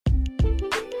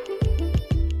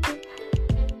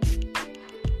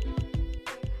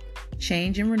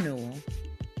change and renewal,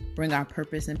 bring our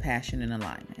purpose and passion in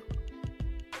alignment.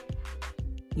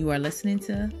 You are listening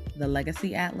to The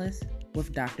Legacy Atlas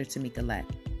with Dr. Tamika Lett.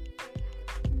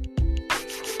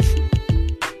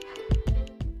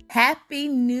 Happy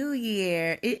New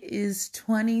Year! It is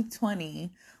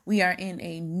 2020. We are in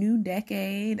a new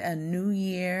decade, a new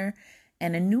year,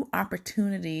 and a new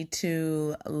opportunity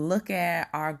to look at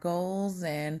our goals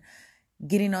and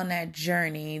getting on that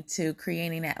journey to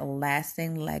creating that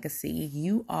lasting legacy.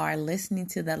 You are listening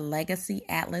to the Legacy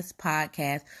Atlas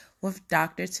podcast with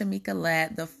Dr. Tamika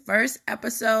Lett, the first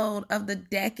episode of the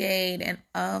decade and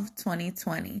of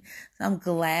 2020. So I'm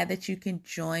glad that you can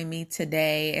join me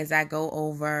today as I go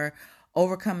over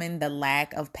overcoming the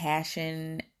lack of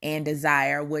passion and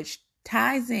desire, which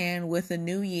ties in with the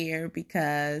new year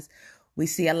because we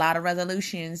see a lot of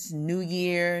resolutions, new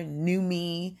year, new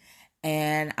me.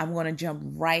 And I'm going to jump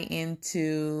right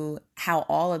into how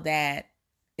all of that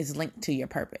is linked to your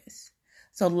purpose.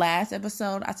 So last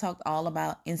episode, I talked all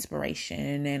about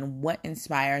inspiration and what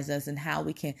inspires us and how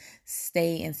we can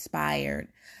stay inspired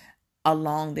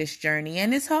along this journey.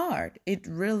 And it's hard. It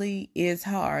really is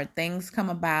hard. Things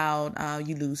come about,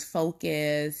 you lose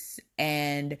focus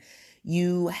and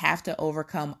you have to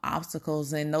overcome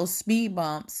obstacles, and those speed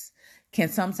bumps can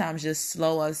sometimes just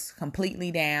slow us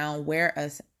completely down, wear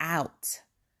us out,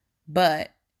 but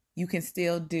you can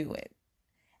still do it.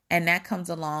 And that comes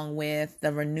along with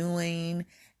the renewing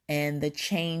and the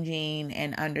changing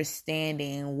and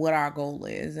understanding what our goal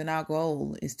is. And our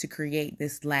goal is to create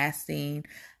this lasting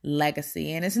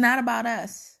legacy. And it's not about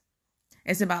us.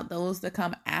 It's about those that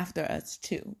come after us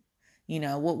too. You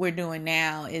know, what we're doing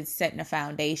now is setting a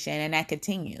foundation, and that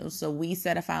continues. So we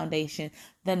set a foundation,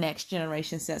 the next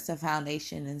generation sets a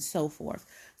foundation, and so forth.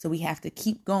 So we have to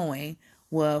keep going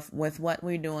with what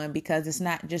we're doing because it's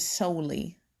not just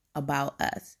solely about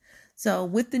us. So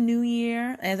with the new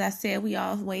year, as I said, we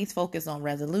always focus on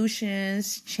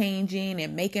resolutions, changing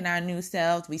and making our new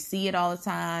selves. We see it all the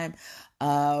time.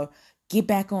 Get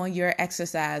back on your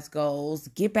exercise goals,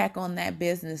 get back on that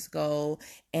business goal,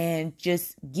 and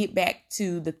just get back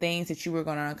to the things that you were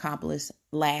going to accomplish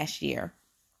last year.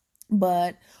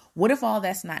 But what if all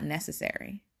that's not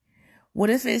necessary? What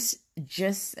if it's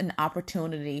just an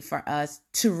opportunity for us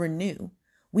to renew?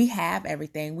 We have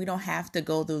everything. We don't have to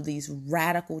go through these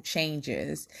radical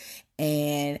changes.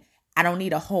 And I don't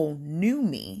need a whole new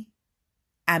me.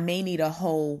 I may need a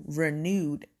whole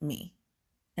renewed me.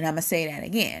 And I'm going to say that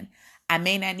again. I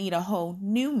may not need a whole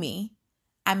new me.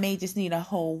 I may just need a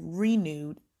whole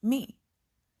renewed me.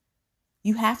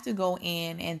 You have to go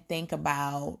in and think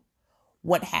about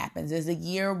what happens. As the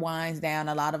year winds down,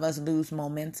 a lot of us lose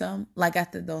momentum. Like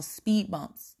after those speed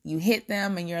bumps, you hit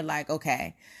them and you're like,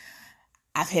 okay,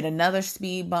 I've hit another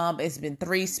speed bump. It's been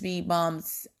 3 speed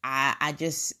bumps. I'm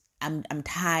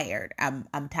tired.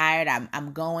 I'm tired.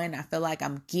 I'm going. I feel like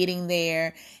I'm getting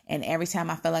there. And every time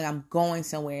I feel like I'm going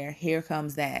somewhere, here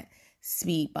comes that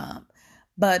speed bump.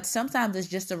 But sometimes it's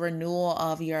just a renewal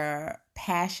of your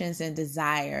passions and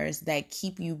desires that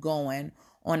keep you going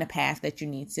on the path that you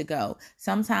need to go.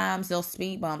 Sometimes those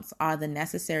speed bumps are the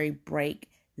necessary break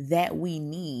that we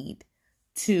need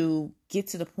to get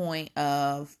to the point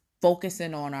of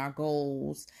focusing on our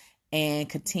goals and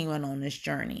continuing on this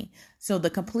journey. So the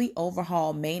complete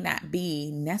overhaul may not be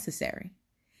necessary.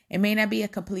 It may not be a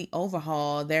complete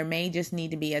overhaul. There may just need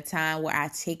to be a time where I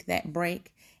take that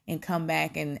break and come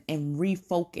back and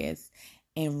refocus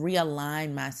and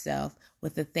realign myself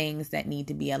with the things that need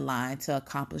to be aligned to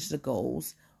accomplish the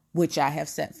goals which I have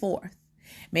set forth.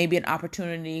 Maybe an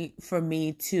opportunity for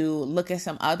me to look at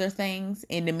some other things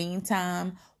in the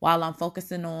meantime while I'm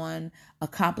focusing on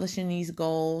accomplishing these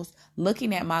goals,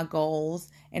 looking at my goals,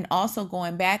 and also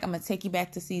going back. I'm going to take you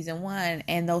back to season 1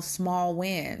 and those small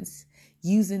wins,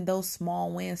 using those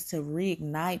small wins to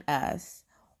reignite us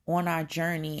on our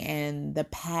journey and the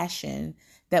passion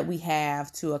that we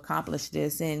have to accomplish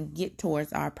this and get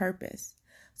towards our purpose.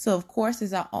 So, of course,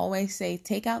 as I always say,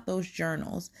 take out those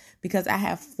journals because I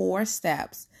have 4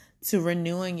 steps to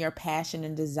renewing your passion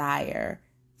and desire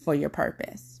for your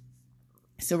purpose.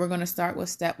 So we're going to start with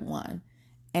step 1,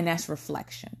 and that's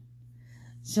reflection.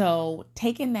 So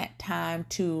taking that time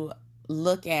to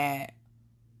look at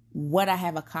what I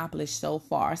have accomplished so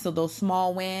far. So those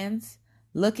small wins,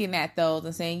 looking at those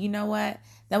and saying, you know what,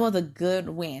 that was a good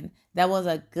win. That was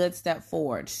a good step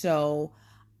forward. So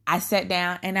I sat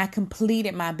down and I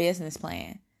completed my business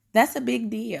plan. That's a big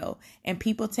deal. And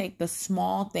people take the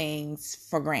small things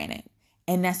for granted.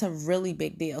 And that's a really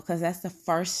big deal because that's the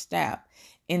first step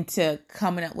into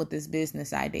coming up with this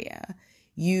business idea.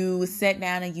 You sat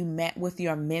down and you met with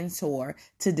your mentor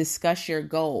to discuss your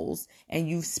goals, and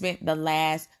you've spent the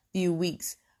last few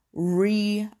weeks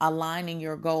realigning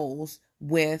your goals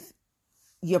with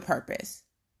your purpose.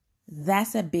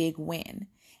 That's a big win.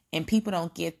 And people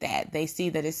don't get that. They see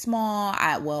that it's small.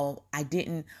 I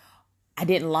didn't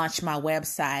launch my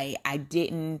website. I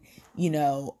didn't,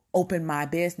 open my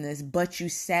business, but you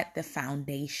set the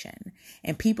foundation.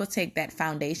 And people take that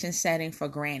foundation setting for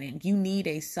granted. You need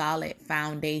a solid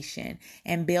foundation,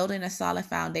 and building a solid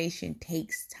foundation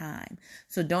takes time.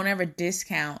 So don't ever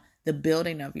discount the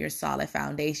building of your solid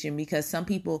foundation, because some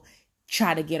people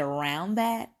try to get around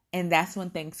that. And that's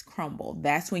when things crumble.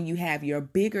 That's when you have your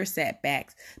bigger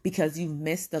setbacks, because you've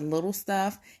missed the little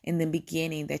stuff in the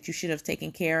beginning that you should have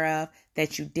taken care of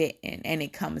that you didn't. And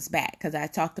it comes back, because I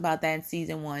talked about that in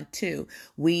season 1 too.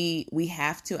 We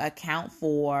have to account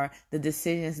for the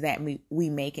decisions that we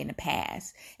make in the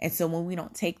past. And so when we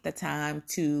don't take the time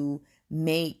to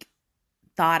make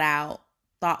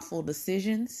thoughtful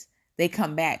decisions, they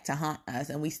come back to haunt us,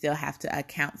 and we still have to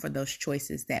account for those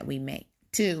choices that we make.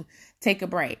 2, take a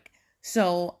break.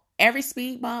 So every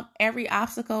speed bump, every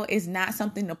obstacle is not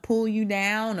something to pull you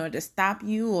down or to stop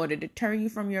you or to deter you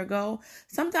from your goal.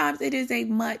 Sometimes it is a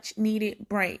much needed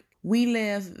break. We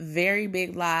live very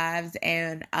big lives,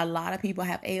 and a lot of people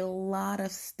have a lot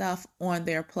of stuff on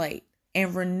their plate.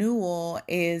 And renewal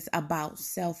is about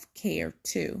self-care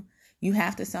too. You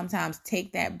have to sometimes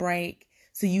take that break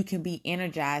so you can be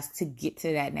energized to get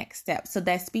to that next step. So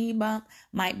that speed bump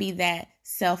might be that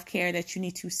self-care that you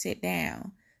need to sit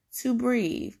down, to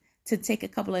breathe, to take a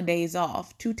couple of days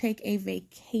off, to take a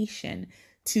vacation,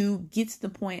 to get to the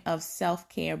point of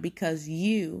self-care, because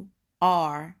you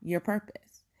are your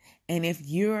purpose. And if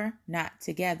you're not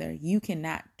together, you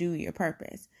cannot do your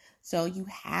purpose. So you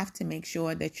have to make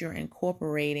sure that you're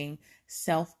incorporating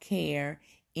self-care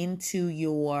into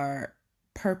your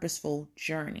purposeful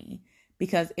journey.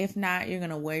 Because if not, you're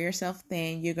going to wear yourself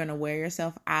thin, you're going to wear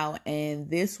yourself out, and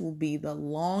this will be the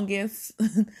longest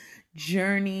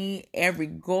journey. Every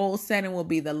goal setting will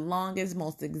be the longest,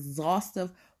 most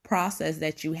exhaustive process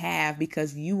that you have,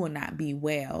 because you will not be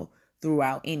well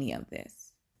throughout any of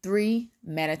this. 3,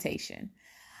 meditation.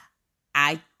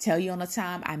 I tell you all the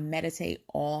time, I meditate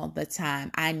all the time.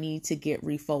 I need to get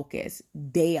refocused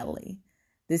daily.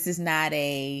 This is not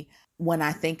a when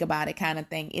I think about it kind of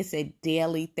thing. It's a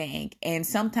daily thing, and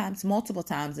sometimes multiple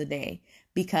times a day,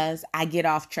 because I get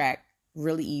off track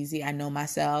really easy. I know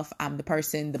myself. I'm the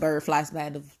bird flies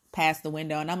past the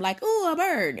window and I'm like, ooh, a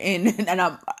bird. And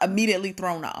I'm immediately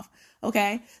thrown off.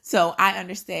 Okay. So I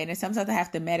understand. And sometimes I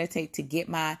have to meditate to get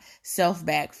myself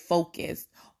back focused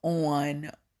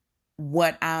on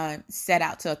what I set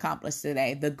out to accomplish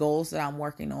today, the goals that I'm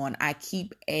working on. I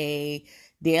keep a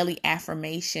daily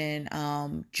affirmation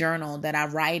journal that I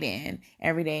write in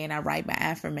every day, and I write my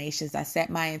affirmations. I set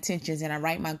my intentions and I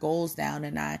write my goals down,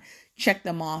 and I check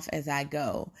them off as I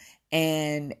go.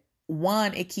 And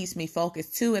 1, it keeps me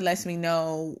focused. 2, it lets me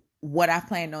know what I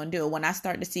planned on doing. When I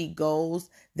start to see goals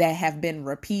that have been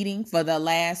repeating for the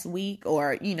last week,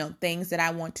 or, things that I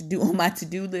want to do on my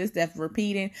to-do list that's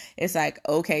repeating, it's like,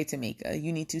 okay, Tamika,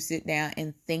 you need to sit down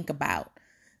and think about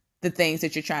the things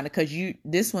that you're trying to, because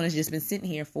this one has just been sitting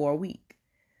here for a week.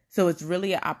 So it's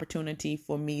really an opportunity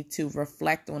for me to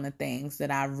reflect on the things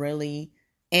that I really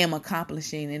am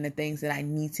accomplishing and the things that I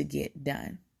need to get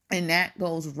done. And that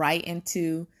goes right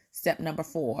into step number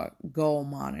 4, goal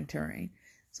monitoring.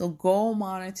 So goal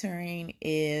monitoring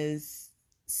is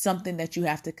something that you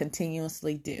have to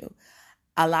continuously do.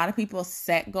 A lot of people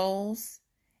set goals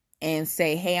and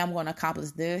say, hey, I'm going to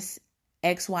accomplish this,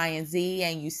 X, Y, and Z,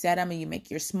 and you set them and you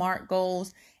make your SMART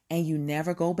goals, and you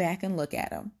never go back and look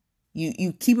at them.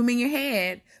 You keep them in your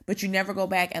head, but you never go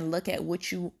back and look at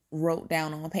what you wrote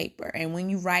down on paper. And when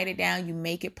you write it down, you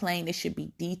make it plain. It should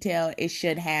be detailed. It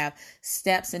should have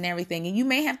steps and everything. And you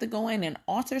may have to go in and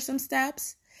alter some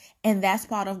steps. And that's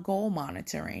part of goal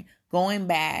monitoring, going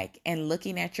back and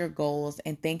looking at your goals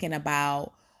and thinking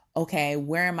about, okay,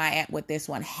 where am I at with this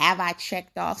one? Have I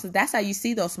checked off? So that's how you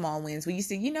see those small wins, where you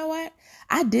see, you know what?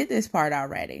 I did this part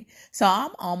already. So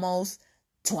I'm almost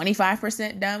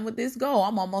 25% done with this goal.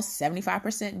 I'm almost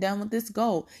 75% done with this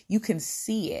goal. You can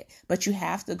see it, but you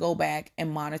have to go back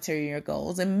and monitor your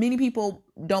goals. And many people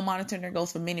don't monitor their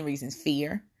goals for many reasons.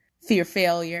 Fear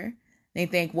failure. They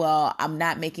think, well, I'm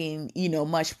not making,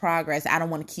 much progress. I don't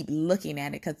want to keep looking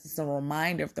at it because it's a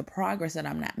reminder of the progress that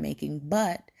I'm not making.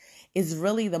 But it's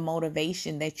really the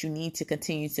motivation that you need to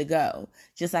continue to go.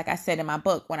 Just like I said in my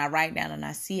book, when I write down and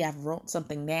I see I've wrote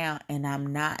something down and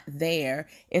I'm not there,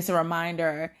 it's a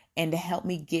reminder and to help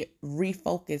me get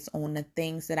refocused on the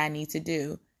things that I need to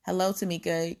do hello,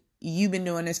 Tamika, you've been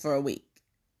doing this for a week.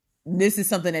 This is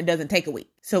something that doesn't take a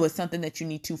week. So it's something that you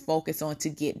need to focus on to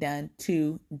get done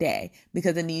today,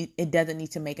 because it doesn't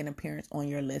need to make an appearance on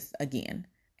your list again.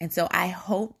 And so I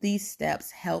hope these steps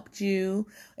helped you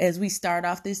as we start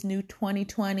off this new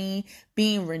 2020,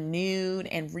 being renewed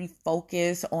and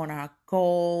refocused on our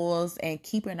goals and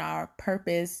keeping our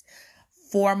purpose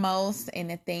foremost.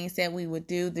 And the things that we would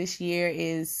do this year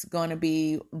is going to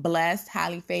be blessed,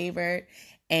 highly favored,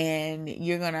 and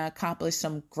you're going to accomplish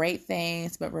some great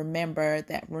things. But remember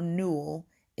that renewal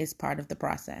is part of the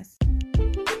process.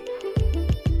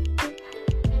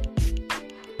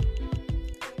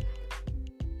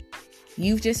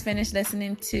 You've just finished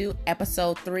listening to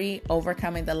episode 3,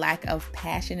 Overcoming the Lack of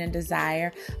Passion and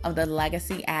Desire, of the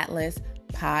Legacy Atlas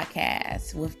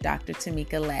podcast with Dr.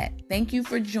 Tamika Lett. Thank you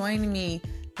for joining me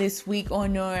this week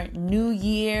on your new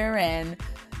year and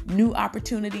new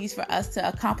opportunities for us to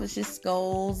accomplish these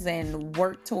goals and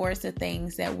work towards the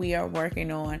things that we are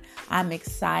working on. I'm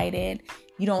excited.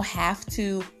 You don't have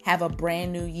to have a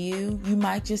brand new you. You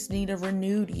might just need a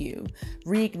renewed you.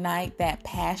 Reignite that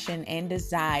passion and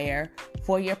desire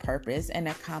for your purpose and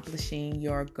accomplishing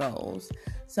your goals.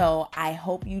 So I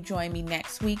hope you join me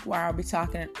next week, where I'll be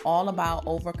talking all about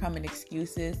overcoming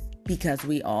excuses, because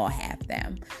we all have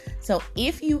them. So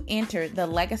if you entered the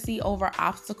Legacy Over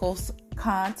Obstacles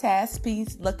contest,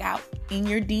 please look out in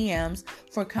your DMs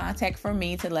for contact for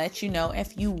me to let you know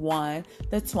if you won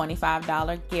the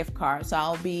 $25 gift card. So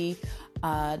I'll be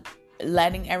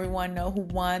letting everyone know who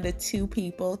won, the 2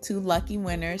 lucky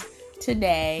winners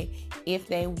today if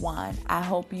they won. I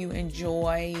hope you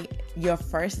enjoy your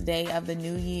first day of the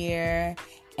new year,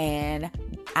 and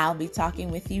I'll be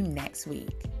talking with you next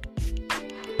week.